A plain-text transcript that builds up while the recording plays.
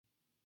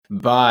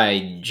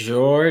By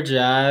George,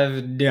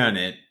 I've done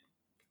it.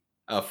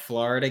 A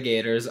Florida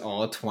Gators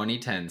All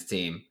 2010s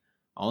team.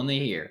 Only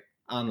here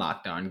on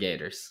Locked On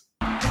Gators.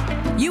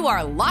 You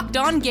are Locked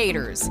On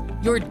Gators,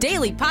 your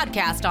daily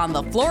podcast on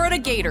the Florida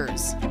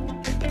Gators.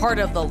 Part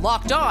of the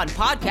Locked On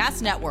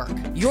Podcast Network,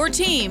 your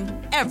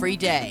team every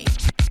day.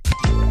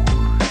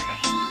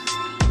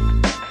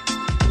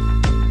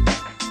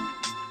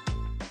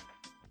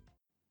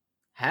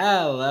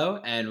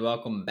 Hello, and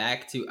welcome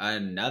back to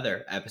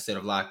another episode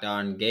of Locked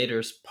On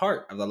Gators,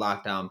 part of the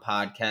Locked On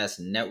Podcast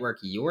Network,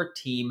 your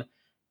team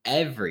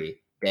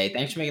every day.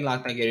 Thanks for making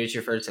Locked On Gators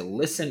your first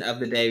listen of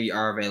the day. We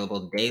are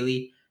available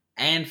daily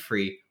and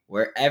free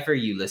wherever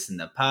you listen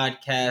to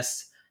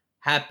podcasts.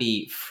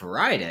 Happy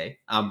Friday.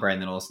 I'm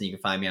Brandon Olson. You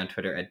can find me on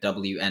Twitter at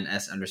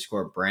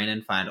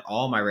WNS_Brandon. Find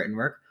all my written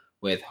work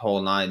with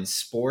Whole Nine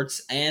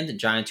Sports and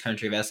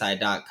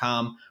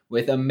GiantsCountryofSI.com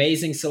with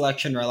amazing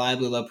selection,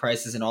 reliably low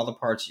prices, and all the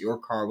parts your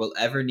car will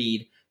ever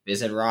need.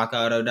 Visit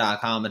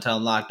rockauto.com and tell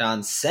them Locked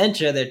On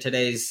sent you. They're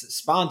today's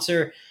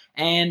sponsor.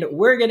 And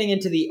we're getting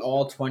into the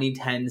all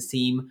 2010s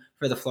team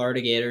for the Florida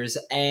Gators.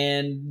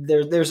 And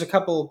there's a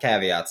couple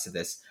caveats to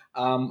this.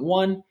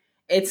 One,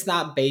 it's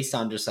not based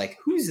on just like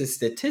who's a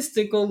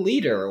statistical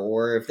leader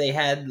or if they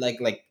had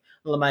like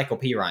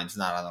LaMichael Piron's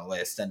not on the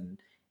list. And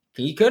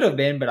he could have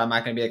been, but I'm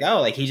not going to be like,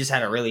 oh, like he just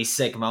had a really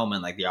sick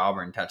moment like the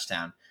Auburn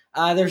touchdown.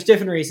 There's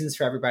different reasons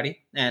for everybody,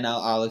 and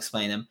I'll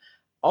explain them.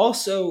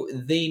 Also,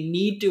 they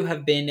need to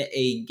have been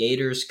a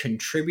Gators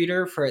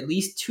contributor for at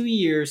least 2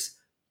 years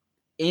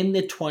in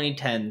the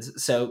 2010s.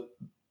 So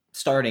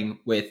starting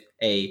with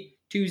a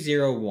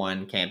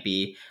 201 can't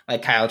be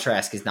like Kyle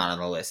Trask is not on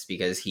the list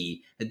because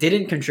he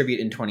didn't contribute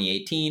in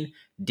 2018,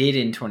 did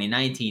in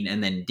 2019,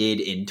 and then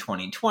did in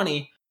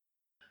 2020.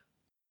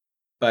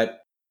 But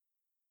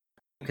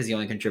because he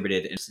only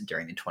contributed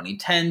during the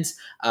 2010s.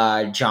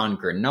 John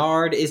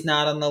Grenard is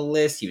not on the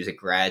list. He was a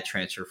grad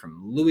transfer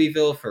from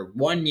Louisville for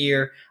 1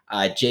 year.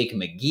 Jake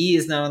McGee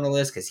is not on the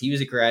list because he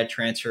was a grad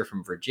transfer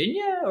from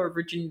Virginia or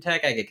Virginia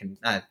Tech.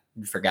 I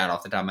forgot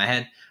off the top of my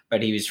head,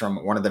 but he was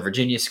from one of the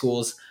Virginia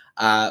schools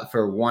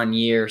for 1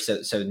 year,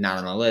 so not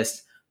on the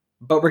list.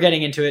 But we're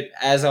getting into it,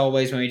 as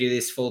always, when we do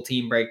these full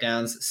team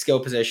breakdowns, skill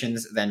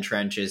positions, then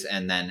trenches,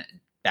 and then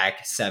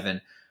back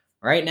seven.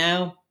 Right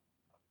now,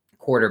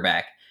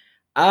 quarterback.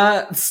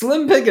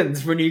 Slim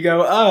pickings when you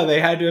go, oh,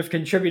 they had to have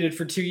contributed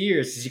for 2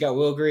 years because you got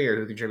Will Grier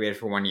who contributed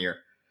for 1 year.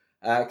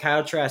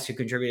 Kyle Trask who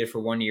contributed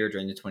for 1 year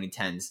during the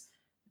 2010s.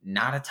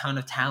 Not a ton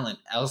of talent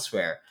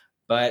elsewhere.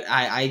 But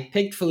I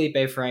picked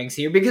Felipe Franks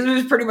here because it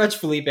was pretty much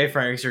Felipe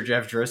Franks or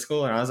Jeff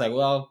Driscoll. And I was like,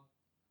 well,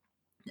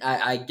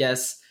 I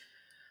guess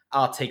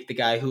I'll take the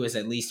guy who is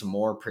at least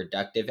more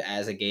productive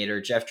as a Gator.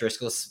 Jeff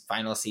Driscoll's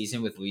final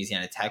season with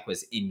Louisiana Tech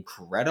was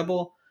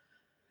incredible.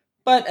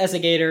 But as a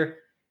Gator,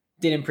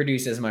 didn't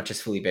produce as much as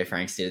Felipe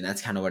Franks did, and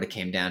that's kind of what it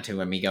came down to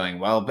when me going,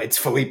 well, it's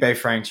Felipe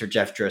Franks or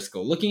Jeff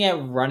Driscoll. Looking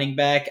at running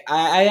back,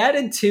 I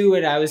added two,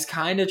 and I was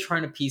kind of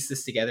trying to piece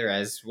this together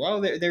as, well,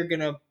 they're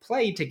going to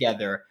play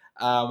together,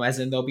 as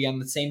in they'll be on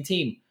the same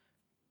team.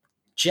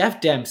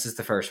 Jeff Demps is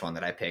the first one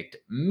that I picked,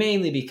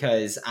 mainly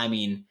because,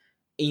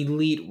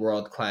 elite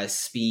world-class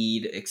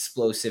speed,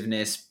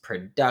 explosiveness,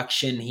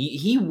 production.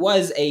 He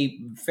was a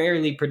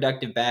fairly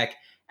productive back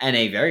and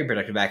a very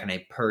productive back on a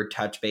per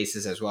touch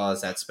basis, as well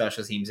as that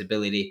special teams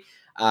ability.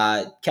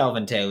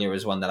 Kelvin Taylor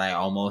was one that I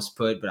almost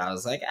put, but I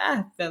was like,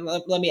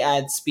 let me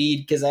add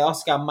speed because I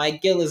also got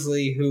Mike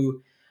Gillislee,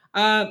 who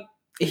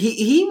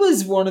he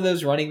was one of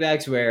those running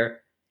backs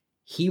where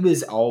he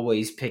was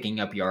always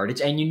picking up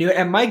yardage, and you knew it.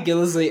 And Mike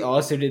Gillislee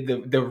also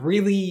did the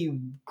really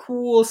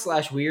cool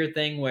 / weird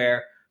thing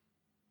where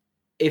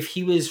if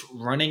he was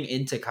running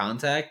into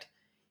contact,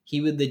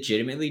 he would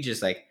legitimately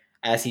just like,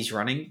 as he's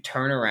running,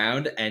 turn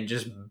around and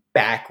just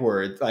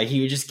backwards. Like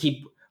he would just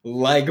keep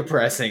leg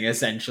pressing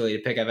essentially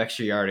to pick up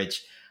extra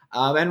yardage.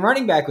 And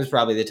running back was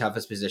probably the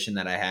toughest position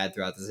that I had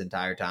throughout this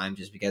entire time,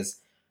 just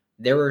because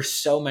there were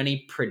so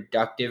many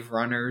productive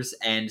runners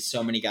and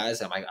so many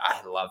guys. I'm like,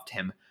 I loved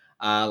him.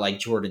 Like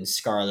Jordan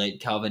Scarlett,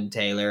 Kelvin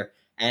Taylor.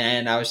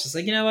 And I was just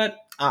like, you know what?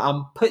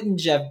 I'm putting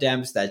Jeff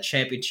Demps, that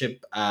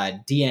championship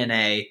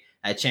DNA,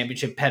 that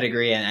championship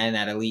pedigree, and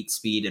that elite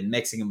speed, and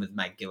mixing him with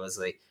Mike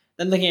Gillislee.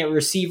 Then looking at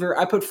receiver,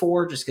 I put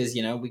 4 just because,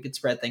 we could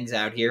spread things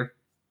out here.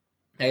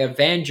 I got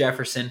Van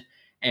Jefferson,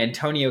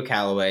 Antonio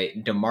Callaway,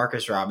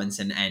 Demarcus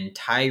Robinson, and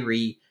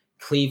Tyree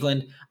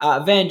Cleveland.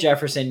 Van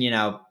Jefferson,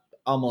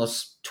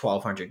 almost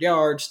 1,200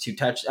 yards,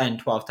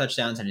 12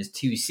 touchdowns in his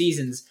 2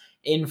 seasons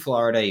in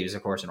Florida. He was,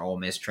 of course, an Ole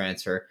Miss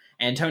transfer.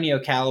 Antonio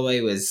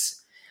Callaway was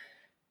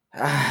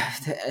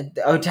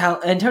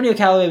Antonio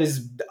Callaway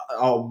was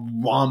a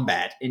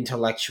wombat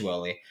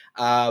intellectually,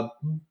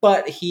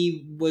 but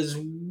he was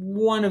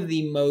one of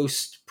the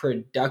most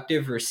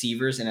productive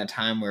receivers in a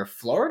time where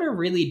Florida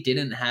really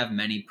didn't have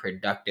many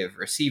productive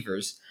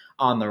receivers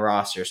on the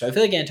roster. So I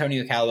feel like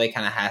Antonio Callaway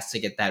kind of has to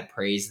get that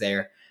praise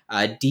there.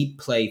 Deep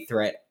play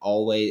threat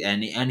always,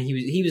 and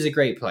he was a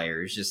great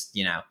player. It's just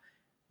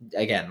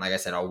again, like I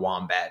said, a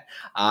wombat.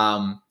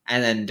 And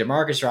then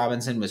Demarcus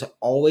Robinson was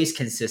always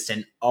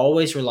consistent,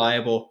 always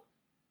reliable.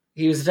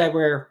 He was the type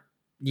where,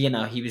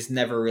 he was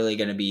never really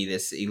going to be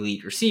this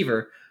elite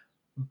receiver,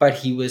 but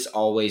he was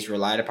always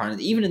relied upon.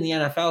 Even in the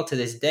NFL to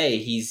this day,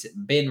 he's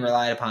been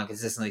relied upon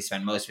consistently.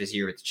 Spent most of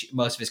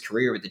his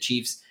career with the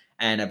Chiefs,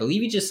 and I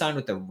believe he just signed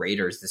with the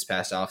Raiders this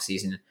past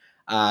offseason.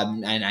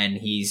 And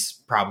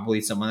he's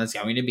probably someone that's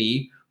going to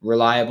be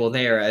reliable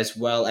there as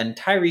well. And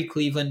Tyree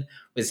Cleveland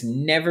was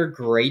never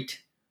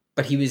great,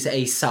 but he was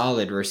a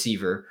solid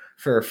receiver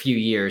for a few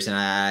years, and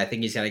I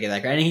think he's got to get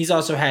that. And he's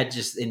also had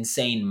just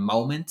insane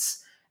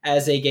moments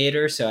as a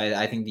Gator, so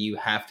I think that you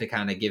have to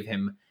kind of give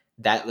him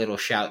that little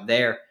shout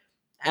there.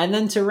 And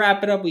then to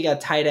wrap it up, we got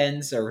tight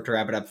ends, or to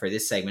wrap it up for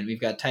this segment, we've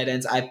got tight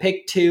ends. I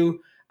picked two,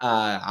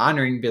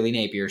 honoring Billy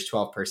Napier's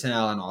 12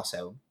 personnel, and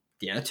also,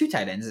 two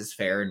tight ends is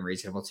fair and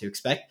reasonable to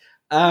expect.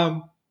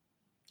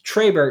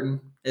 Trey Burton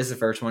is the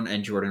first one,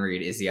 and Jordan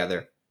Reed is the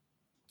other.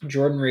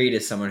 Jordan Reed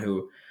is someone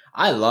who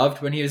I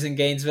loved when he was in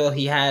Gainesville.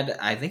 He had,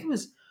 I think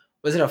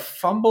was it a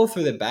fumble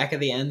through the back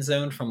of the end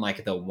zone from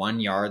like the 1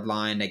 yard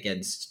line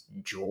against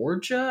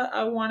Georgia,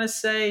 I want to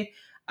say,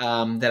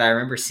 that I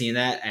remember seeing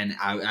that, and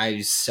I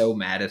was so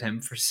mad at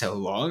him for so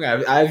long.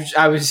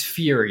 I was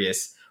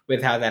furious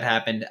with how that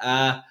happened.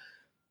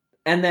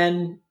 And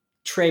then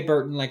Trey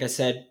Burton, like I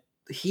said,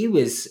 he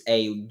was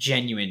a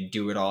genuine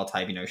do-it-all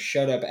type,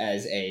 showed up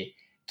as a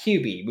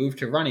QB, moved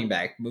to running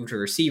back, moved to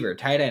receiver,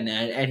 tight end,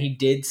 and he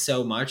did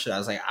so much that I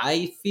was like,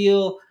 I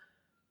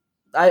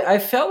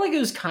felt like it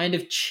was kind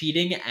of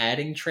cheating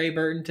adding Trey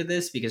Burton to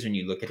this, because when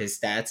you look at his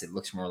stats, it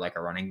looks more like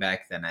a running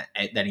back than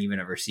even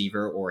a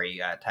receiver or a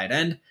tight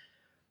end.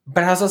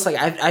 But I was also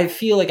like, I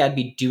feel like I'd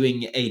be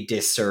doing a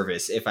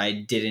disservice if I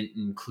didn't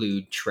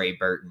include Trey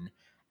Burton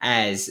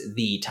as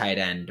the tight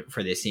end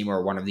for this team,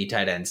 or one of the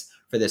tight ends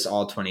for this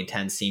all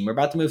 2010s team. We're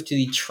about to move to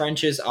the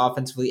trenches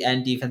offensively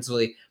and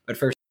defensively, but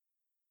first,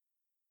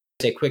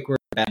 a quick word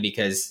back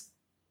because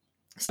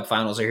the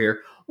finals are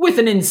here with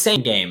an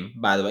insane game,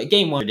 by the way.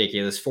 Game 1,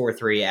 ridiculous,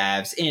 4-3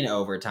 Avs in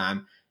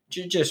overtime.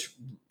 Just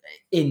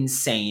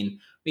insane.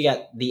 We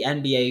got the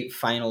NBA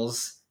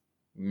finals.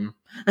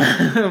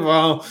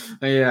 Well,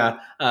 yeah,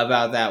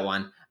 about that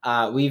one.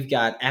 We've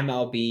got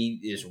MLB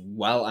is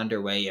well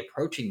underway,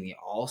 approaching the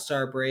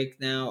All-Star break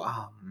now.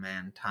 Oh,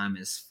 man, time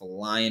is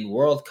flying.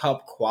 World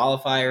Cup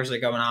qualifiers are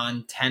going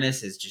on.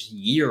 Tennis is just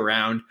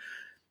year-round.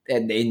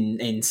 And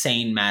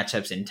insane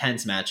matchups,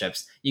 intense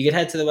matchups. You can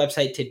head to the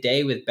website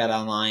today with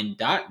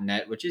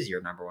betonline.net, which is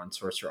your number one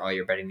source for all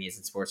your betting needs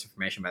and sports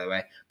information, by the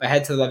way. But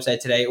head to the website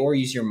today or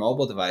use your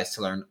mobile device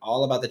to learn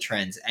all about the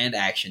trends and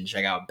action.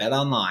 Check out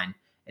BetOnline.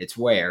 It's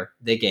where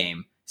the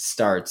game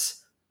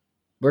starts.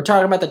 We're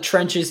talking about the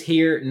trenches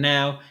here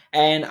now,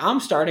 and I'm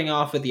starting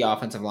off with the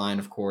offensive line,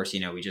 of course.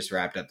 We just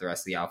wrapped up the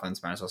rest of the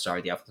offense. Might as well start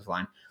with the offensive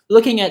line.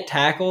 Looking at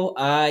tackle,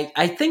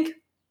 I think...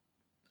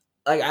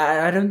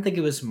 I don't think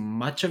it was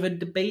much of a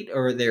debate,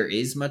 or there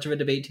is much of a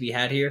debate to be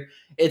had here.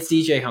 It's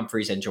DJ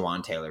Humphries and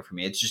Jawan Taylor for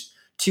me. It's just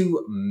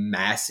two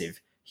massive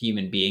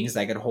human beings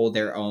that could hold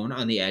their own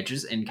on the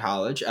edges in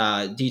college.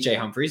 DJ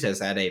Humphries has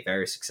had a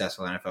very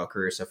successful NFL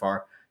career so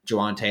far.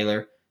 Jawan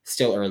Taylor,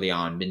 still early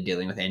on, been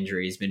dealing with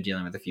injuries, been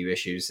dealing with a few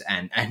issues,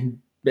 and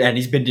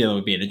he's been dealing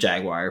with being a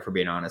Jaguar, for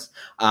being honest.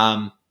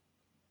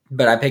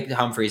 But I picked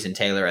Humphries and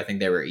Taylor. I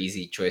think they were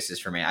easy choices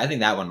for me. I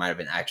think that one might have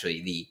been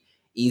actually the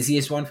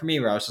easiest one for me,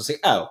 where I was just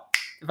like, oh,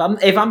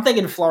 if I'm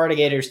thinking Florida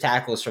Gators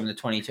tackles from the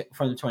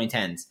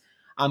 2010s,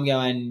 I'm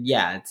going,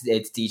 yeah,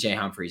 it's DJ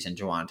Humphries and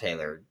Jawan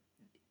Taylor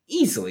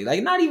easily.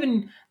 Like not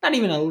even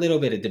a little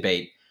bit of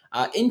debate.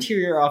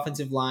 Interior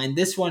offensive line,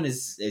 this one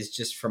is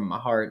just from my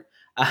heart.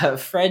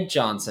 Fred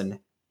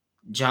Johnson,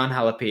 John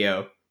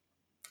Halapio,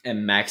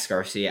 and Max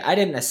Garcia. I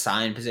didn't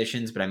assign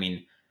positions, but I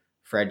mean,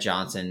 Fred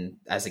Johnson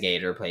as a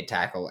Gator played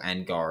tackle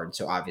and guard,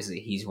 so obviously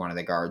he's one of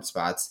the guard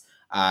spots.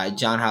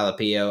 John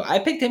Halapio, I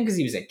picked him because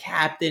he was a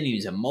captain. He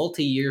was a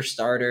multi-year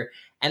starter.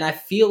 And I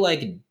feel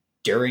like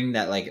during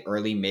that like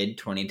early mid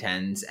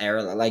 2010s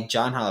era, like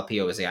John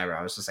Halapio was the guy where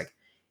I was just like,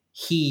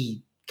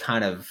 he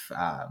kind of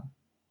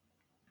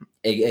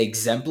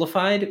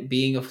exemplified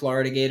being a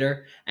Florida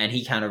Gator, and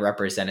he kind of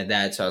represented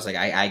that. So I was like,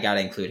 I got to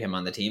include him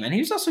on the team. And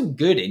he was also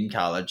good in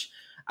college.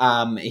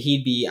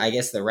 He'd be, I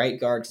guess, the right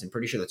guard, because I'm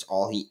pretty sure that's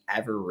all he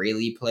ever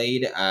really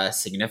played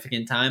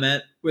significant time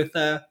at with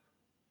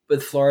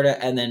Florida.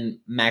 And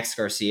then Max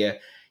Garcia,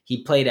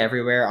 he played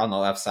everywhere on the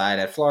left side.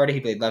 At Florida, he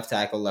played left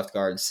tackle, left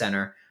guard,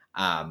 center.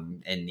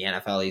 In the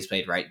NFL, he's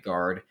played right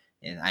guard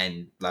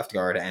and left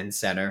guard and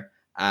center.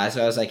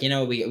 So I was like,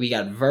 we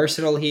got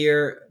versatile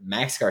here.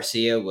 Max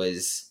Garcia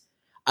was,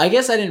 I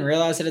guess I didn't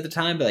realize it at the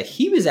time, but like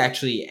he was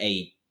actually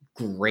a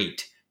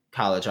great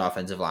college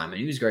offensive lineman.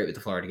 He was great with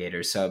the Florida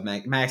Gators. So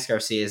Max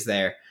Garcia is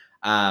there.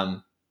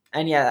 And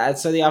yeah,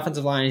 so the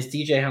offensive line is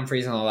DJ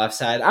Humphries on the left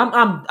side.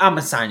 I'm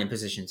assigning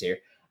positions here.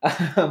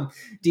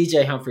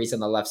 DJ Humphries on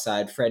the left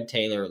side, Fred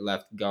Taylor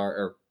left guard,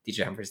 or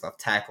DJ Humphries left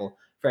tackle,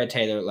 Fred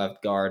Taylor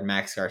left guard,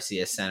 Max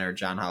Garcia center,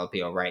 John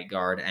Halapio right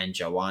guard, and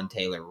Jawan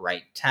Taylor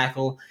right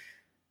tackle.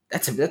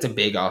 that's a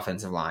big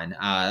offensive line.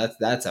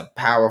 That's a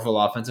powerful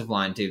offensive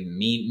line too.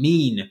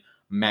 Mean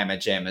Mama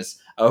Jammas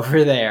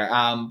over there.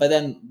 But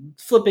then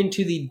flipping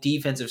to the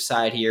defensive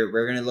side here,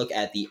 we're going to look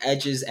at the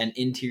edges and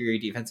interior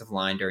defensive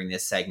line during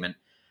this segment.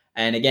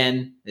 And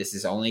again, this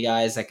is only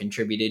guys that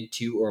contributed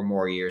 2 or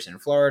more years in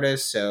Florida.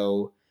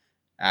 So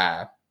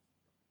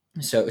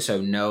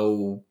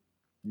no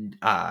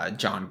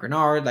John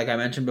Grenard, like I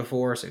mentioned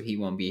before, so he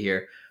won't be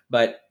here.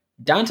 But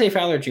Dante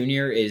Fowler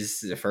Jr. is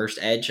the first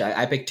edge.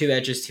 I picked 2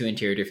 edges, 2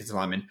 interior defensive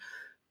linemen.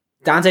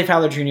 Dante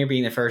Fowler Jr.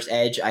 being the first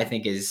edge, I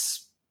think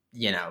is,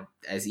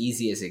 as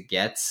easy as it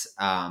gets.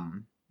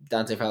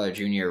 Dante Fowler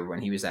Jr.,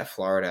 when he was at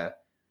Florida,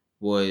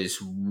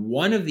 was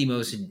one of the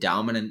most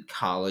dominant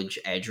college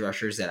edge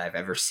rushers that I've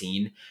ever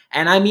seen.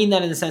 And I mean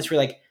that in the sense where,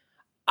 like,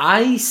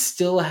 I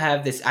still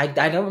have this, I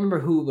don't remember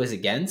who it was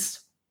against,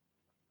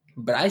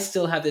 but I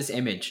still have this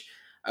image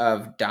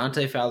of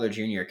Dante Fowler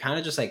Jr. kind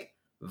of just like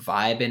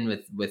vibing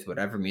with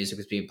whatever music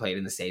was being played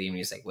in the stadium. He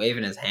was like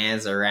waving his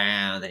hands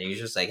around and he was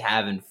just like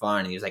having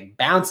fun. And he was like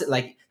bouncing.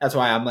 Like, that's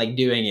why I'm like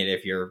doing it.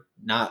 If you're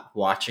not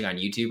watching on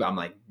YouTube, I'm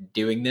like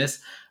doing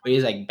this. But he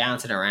was like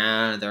bouncing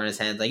around and throwing his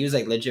hands. Like, he was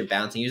like legit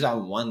bouncing. He was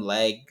on one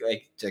leg,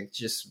 like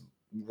just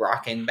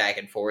rocking back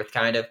and forth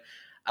kind of.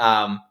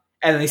 And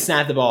then they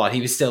snapped the ball and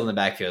he was still in the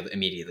backfield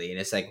immediately. And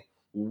it's like,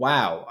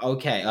 wow,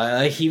 okay.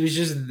 Like, he was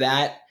just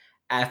that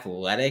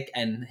athletic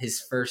and his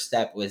first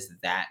step was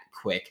that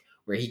quick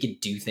where he could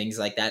do things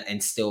like that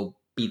and still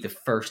be the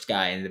first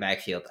guy in the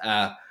backfield.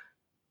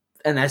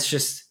 And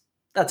that's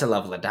a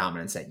level of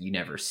dominance that you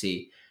never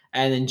see.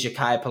 And then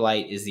Jachai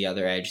Polite is the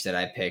other edge that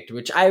I picked,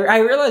 which I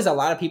realize a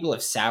lot of people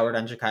have soured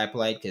on Jachai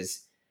Polite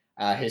because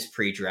his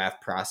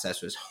pre-draft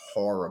process was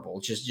horrible.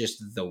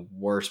 Just the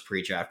worst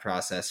pre-draft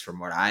process from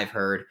what I've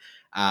heard.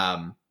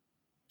 And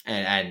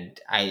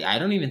I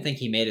don't even think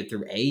he made it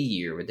through a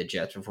year with the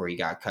Jets before he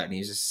got cut. And he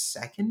was a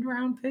 2nd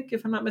round pick,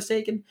 if I'm not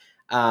mistaken.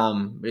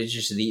 But it's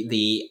just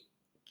the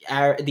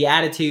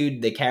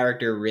attitude, the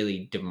character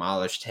really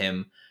demolished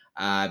him.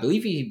 I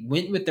believe he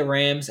went with the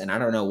Rams, and I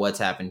don't know what's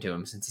happened to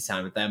him since he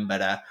signed with them,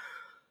 but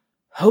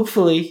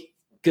hopefully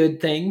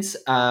good things.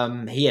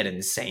 He had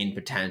insane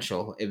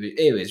potential.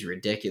 It was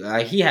ridiculous.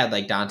 Like, he had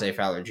like Dante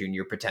Fowler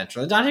Jr.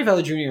 potential. And Dante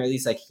Fowler Jr., at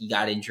least, like, he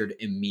got injured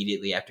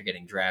immediately after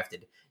getting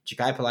drafted.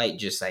 Jachai Polite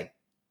just like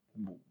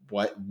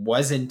what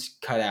wasn't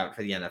cut out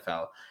for the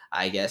NFL,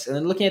 I guess. And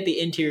then looking at the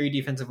interior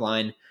defensive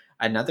line,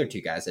 another 2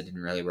 guys that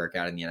didn't really work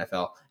out in the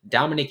NFL,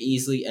 Dominique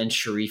Easley and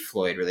Sharif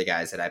Floyd were the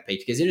guys that I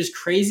picked because it is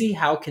crazy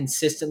how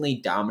consistently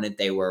dominant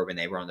they were when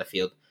they were on the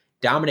field.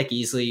 Dominique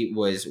Easley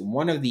was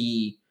one of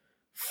the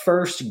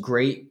first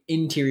great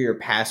interior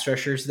pass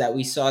rushers that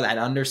we saw, that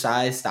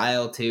undersized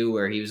style too,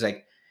 where he was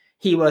like,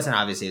 he wasn't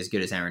obviously as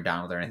good as Aaron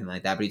Donald or anything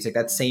like that, but he's like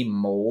that same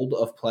mold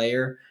of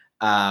player.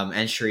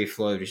 And Sharif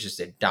Floyd was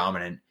just a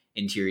dominant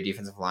interior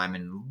defensive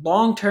lineman.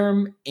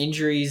 Long-term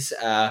injuries,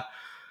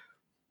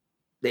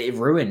 they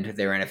ruined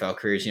their NFL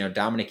careers.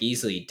 Dominique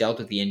Easley dealt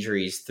with the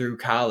injuries through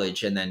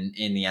college, and then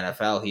in the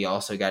NFL, he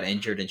also got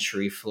injured. And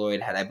Sharif Floyd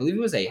had, I believe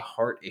it was a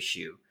heart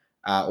issue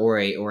or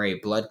a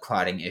blood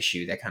clotting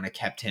issue that kind of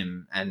kept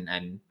him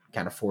and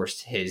kind of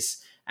forced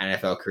his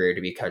NFL career to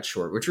be cut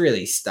short, which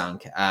really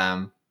stunk.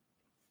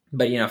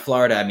 But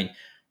Florida, I mean,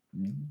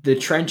 the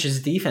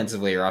trenches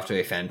defensively are off to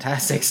a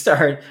fantastic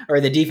start,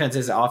 or the defense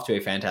is off to a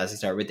fantastic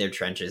start with their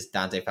trenches.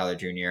 Dante Fowler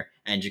Jr.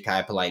 and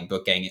Jachai Polite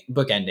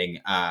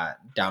bookending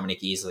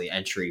Dominique Easley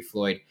and Sharif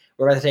Floyd.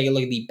 We're about to take a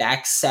look at the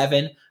back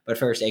 7, but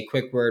first, a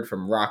quick word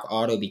from Rock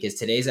Auto, because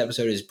today's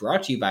episode is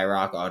brought to you by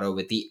Rock Auto.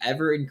 With the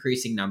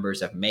ever-increasing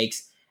numbers of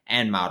makes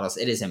and models,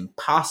 it is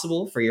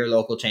impossible for your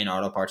local chain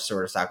auto parts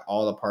store to stock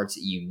all the parts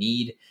that you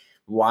need.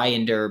 Why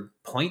endure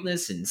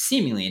pointless and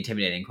seemingly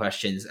intimidating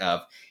questions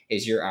of,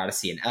 is your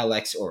Odyssey an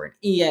LX or an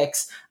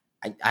EX?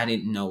 I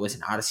didn't know it was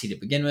an Odyssey to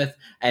begin with.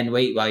 And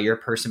wait while your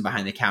person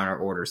behind the counter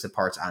orders the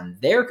parts on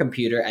their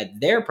computer at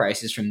their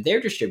prices from their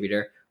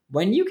distributor,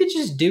 when you could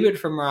just do it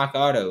from Rock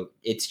Auto.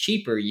 It's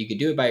cheaper. You could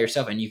do it by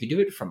yourself, and you could do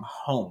it from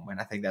home.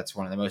 And I think that's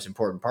one of the most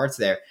important parts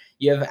there.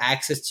 You have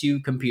access to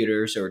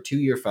computers or to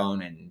your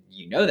phone, and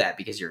you know that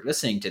because you're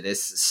listening to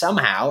this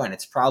somehow, and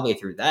it's probably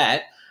through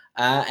that.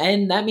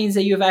 And that means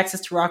that you have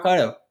access to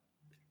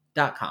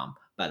rockauto.com.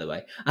 By the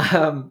way,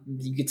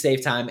 you could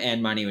save time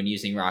and money when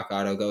using Rock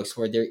Auto. Go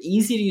explore their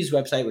easy-to-use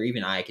website where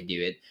even I could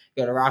do it.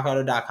 Go to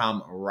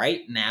rockauto.com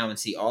right now and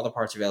see all the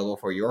parts available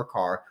for your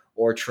car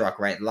or truck,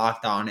 right?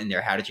 Locked On in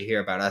their How Did You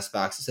Hear About Us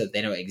boxes so that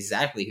they know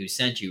exactly who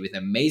sent you, with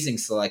amazing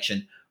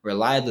selection,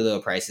 reliably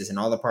low prices, and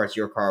all the parts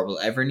your car will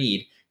ever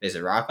need.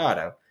 Visit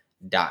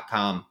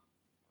rockauto.com.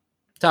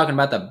 Talking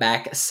about the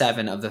back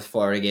 7 of the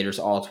Florida Gators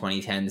all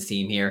 2010s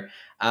team here.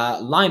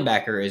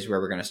 Linebacker is where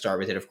we're going to start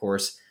with it, of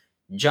course.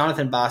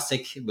 Jonathan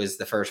Bostic was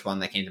the first one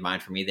that came to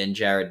mind for me, then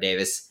Jared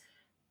Davis.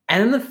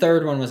 And then the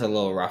third one was a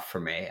little rough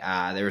for me.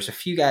 There was a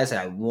few guys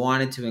that I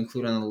wanted to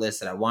include on the list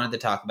that I wanted to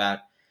talk about.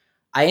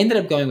 I ended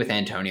up going with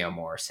Antonio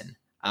Morrison.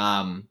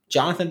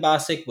 Jonathan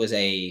Bostic was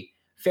a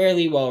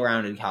fairly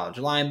well-rounded college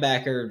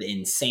linebacker,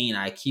 insane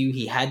IQ.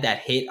 He had that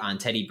hit on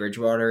Teddy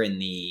Bridgewater in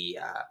the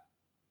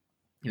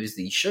It was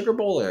the Sugar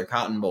Bowl or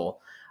Cotton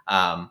Bowl.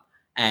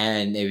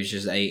 And it was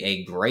just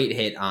a great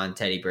hit on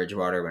Teddy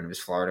Bridgewater when it was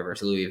Florida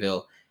versus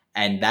Louisville.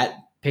 And that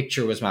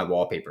picture was my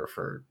wallpaper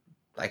for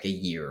like a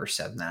year or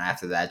something.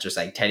 After that, just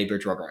like Teddy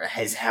Bridgewater,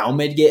 his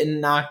helmet getting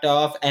knocked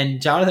off,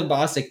 and Jonathan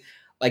Bostic,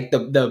 like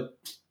the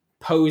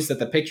pose that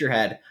the picture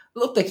had,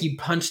 looked like he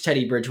punched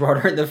Teddy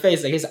Bridgewater in the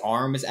face. Like his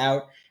arm was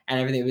out and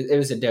everything. It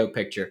was a dope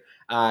picture.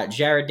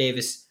 Jarrad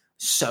Davis,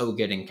 so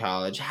good in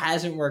college.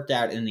 Hasn't worked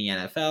out in the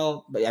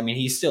NFL, but I mean,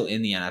 he's still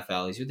in the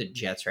NFL. He's with the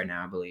Jets right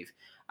now, I believe.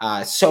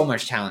 So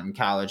much talent in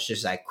college.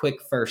 Just like quick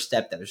first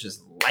step that was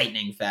just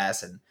lightning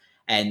fast,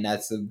 and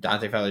that's the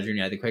Dante Fowler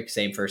Jr. had the quick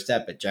same first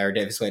step, but Jarrad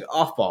Davis played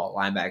off-ball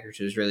linebacker, which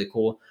was really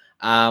cool.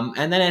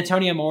 And then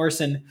Antonio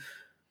Morrison,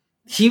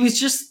 he was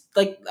just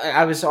like,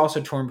 I was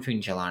also torn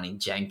between Jelani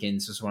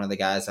Jenkins was one of the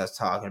guys I was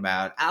talking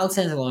about. Alex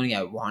Anzalone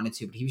I wanted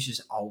to, but he was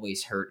just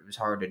always hurt. It was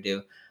hard to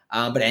do.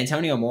 But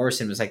Antonio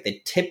Morrison was like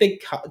the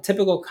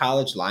typical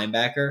college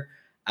linebacker.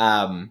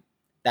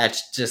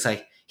 That's just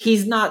like,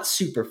 he's not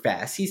super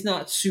fast. He's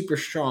not super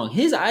strong.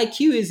 His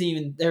IQ isn't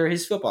even, or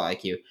his football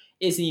IQ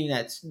isn't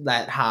even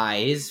that high.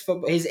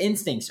 His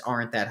instincts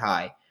aren't that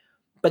high.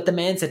 But the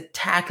man's a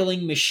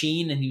tackling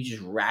machine, and he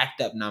just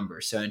racked up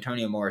numbers. So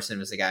Antonio Morrison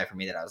was the guy for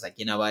me that I was like,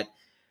 you know what?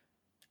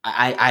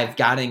 I've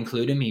got to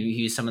include him.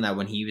 He was someone that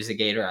when he was a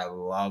Gator, I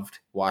loved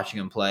watching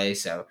him play.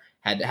 So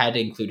had to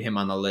include him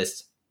on the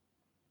list.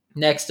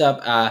 Next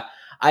up,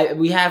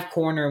 we have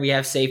corner, we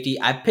have safety.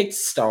 I picked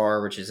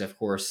star, which is, of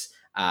course,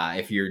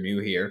 if you're new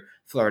here,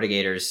 Florida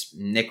Gators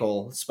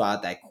nickel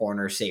spot, that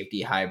corner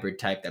safety hybrid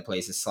type that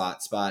plays a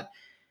slot spot.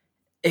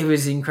 It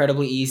was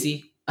incredibly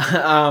easy.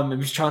 It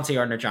was Chauncey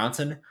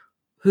Gardner-Johnson,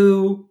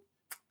 who,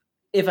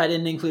 if I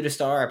didn't include a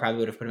star, I probably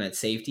would have put him at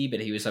safety, but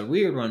he was a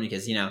weird one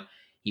because,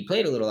 he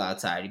played a little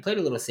outside. He played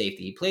a little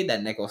safety. He played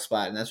that nickel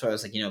spot, and that's why I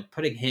was like,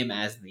 putting him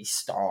as the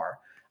star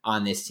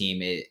on this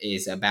team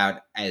is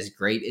about as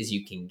great as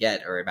you can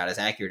get, or about as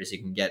accurate as you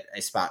can get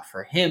a spot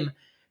for him,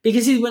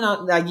 because he went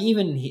out, like,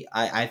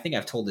 I think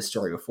I've told this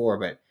story before,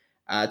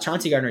 but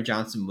Chauncey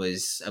Gardner-Johnson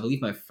was, I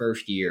believe, my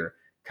first year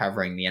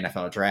covering the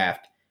NFL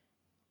draft,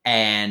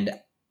 and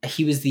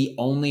he was the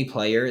only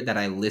player that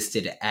I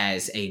listed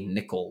as a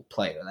nickel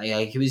player.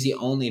 Like he was the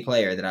only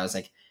player that I was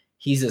like,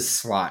 he's a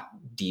slot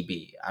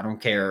DB. I don't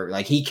care.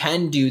 Like, he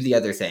can do the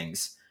other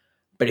things,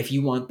 but if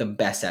you want the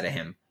best out of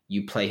him,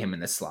 you play him in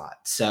the slot.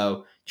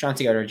 So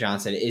Chauncey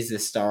Gardner-Johnson is the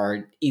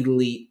star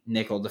elite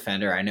nickel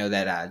defender. I know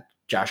that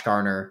Josh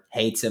Garner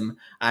hates him.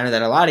 I know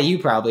that a lot of you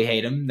probably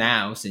hate him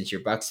now since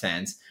you're Bucs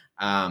fans.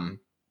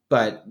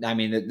 But I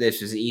mean,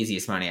 this was the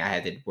easiest money I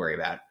had to worry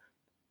about.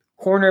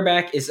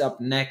 Cornerback is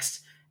up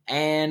next.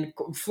 And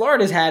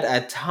Florida's had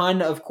a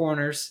ton of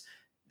corners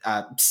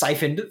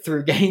siphoned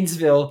through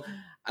Gainesville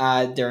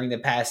during the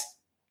past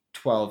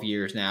 12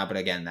 years now. But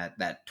again,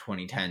 that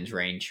 2010s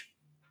range.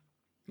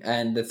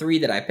 And the three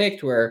that I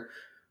picked were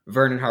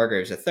Vernon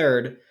Hargreaves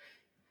III,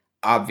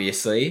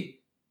 obviously,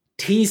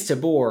 Teez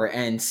Tabor,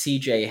 and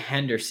CJ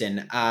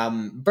Henderson.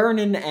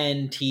 Vernon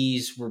and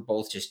Teez were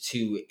both just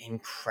two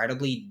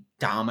incredibly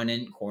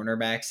dominant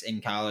cornerbacks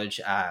in college.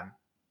 I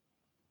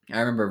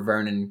remember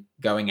Vernon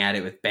going at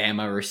it with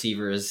Bama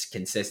receivers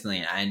consistently,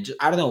 and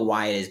I don't know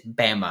why it is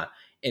Bama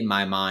in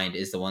my mind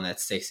is the one that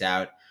sticks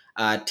out.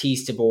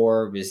 Teez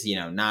Tabor was,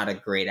 not a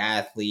great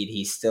athlete.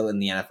 He's still in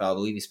the NFL. I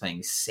believe he's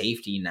playing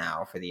safety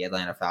now for the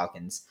Atlanta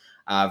Falcons.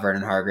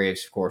 Vernon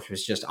Hargreaves, of course,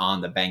 was just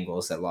on the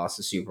Bengals that lost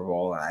the Super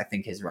Bowl. I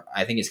think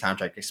his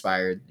contract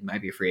expired. He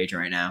might be a free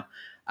agent right now.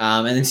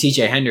 And then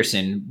CJ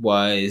Henderson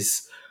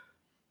was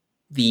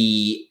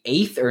the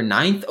 8th or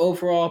 9th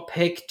overall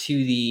pick to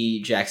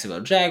the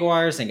Jacksonville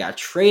Jaguars and got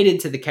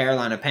traded to the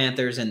Carolina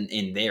Panthers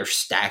in their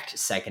stacked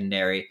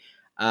secondary.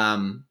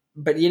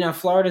 But,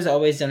 Florida's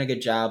always done a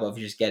good job of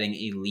just getting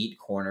elite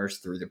corners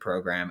through the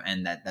program,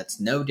 and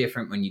that's no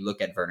different when you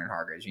look at Vernon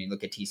Hargreaves, when you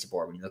look at Teez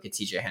Tabor, when you look at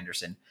CJ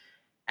Henderson.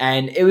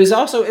 And it was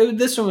also,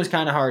 this one was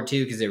kind of hard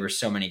too because there were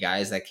so many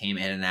guys that came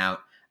in and out.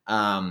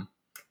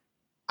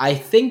 I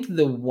think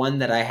the one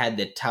that I had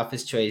the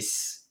toughest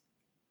choice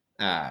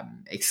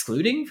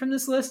excluding from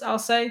this list, I'll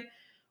say,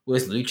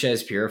 was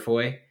Loucheiz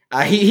Purifoy.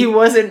 He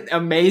wasn't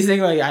amazing.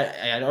 Like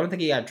I don't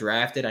think he got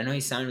drafted. I know he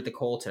signed with the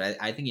Colts, and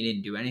I think he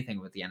didn't do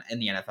anything in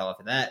the NFL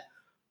after that.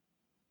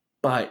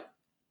 But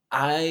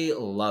I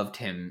loved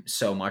him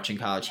so much in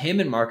college. Him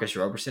and Marcus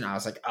Roberson, I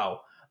was like,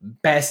 oh,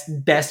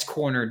 best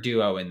corner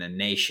duo in the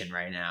nation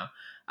right now.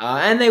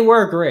 And they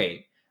were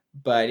great.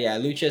 But yeah,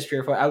 Loucheiz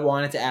Purifoy, I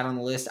wanted to add on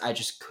the list. I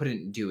just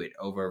couldn't do it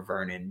over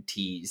Vernon,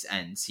 Teez,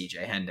 and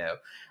CJ Hendo.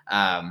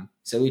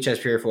 So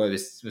Loucheiz Purifoy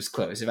was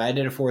close. If I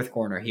did a fourth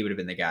corner, he would have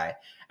been the guy.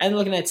 And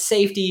looking at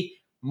safety,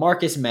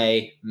 Marcus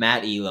May,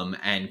 Matt Elam,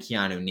 and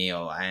Keanu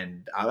Neal.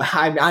 And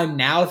I'm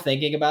now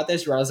thinking about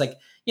this where I was like,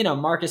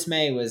 Marcus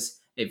May was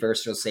a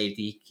versatile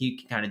safety. He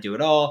can kind of do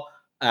it all.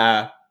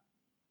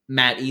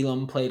 Matt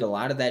Elam played a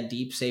lot of that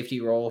deep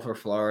safety role for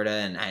Florida,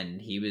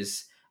 and he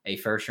was a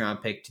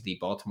first-round pick to the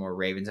Baltimore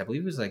Ravens. I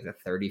believe it was like the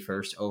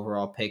 31st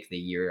overall pick the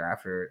year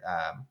after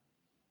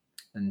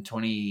in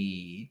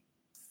 2013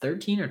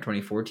 2013 or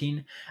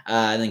 2014.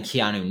 And then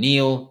Keanu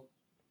Neal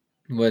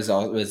was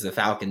the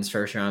Falcons'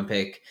 first round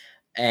pick.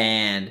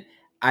 And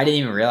I didn't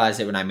even realize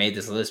it when I made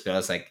this list, but I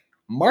was like,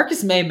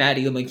 Marcus May, Matt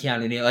Elam, and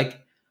Keanu Neal. Like,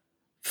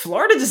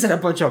 Florida just had a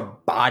bunch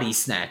of body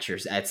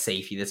snatchers at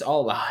safety. That's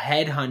all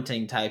head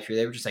hunting types where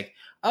they were just like,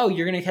 oh,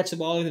 you're going to catch the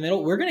ball in the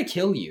middle? We're going to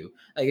kill you.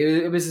 Like,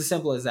 it was as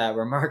simple as that,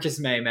 where Marcus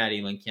May, Matt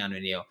Elam, and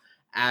Keanu Neal,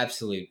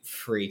 absolute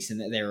freaks.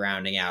 And they're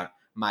rounding out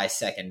my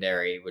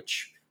secondary,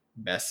 which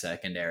best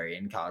secondary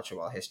in college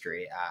football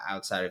history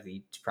outside of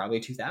the probably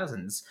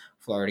 2000s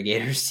Florida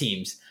Gators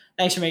teams.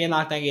 Thanks for making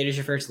Locked On Gators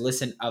your first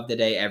listen of the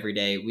day every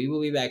day. We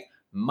will be back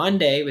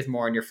Monday with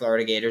more on your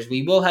Florida Gators.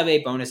 We will have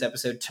a bonus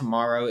episode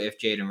tomorrow if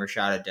Jaden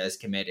Rashada does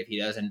commit. If he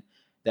doesn't,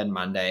 then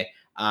Monday.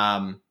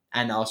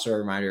 And also a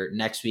reminder,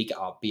 next week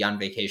I'll be on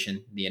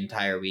vacation the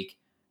entire week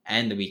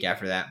and the week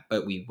after that,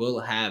 but we will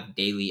have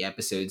daily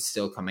episodes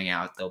still coming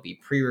out. They'll be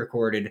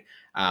pre-recorded,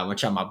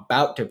 which I'm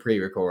about to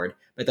pre-record,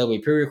 but they'll be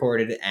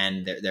pre-recorded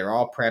and they're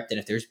all prepped. And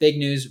if there's big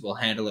news, we'll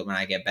handle it when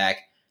I get back.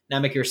 Now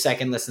make your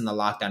second listen to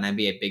Locked On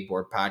NBA Big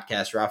Board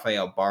podcast.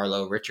 Rafael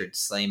Barlow, Richard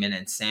Slayman,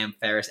 and Sam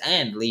Ferris,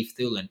 and Leif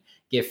Thulin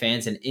give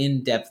fans an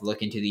in-depth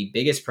look into the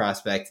biggest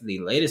prospect, the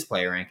latest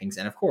player rankings,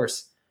 and of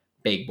course,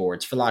 big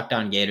boards. For Locked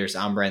On Gators,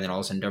 I'm Brandon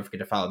Olson. Don't forget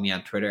to follow me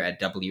on Twitter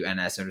at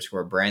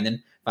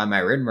WNS_Brandon. Find my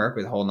written work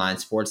with Whole Nine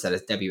Sports. That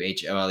is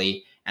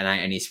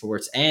WHOLENINE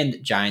Sports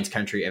and Giants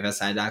Country of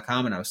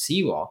SI.com. And I'll see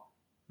you all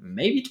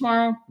maybe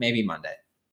tomorrow, maybe Monday.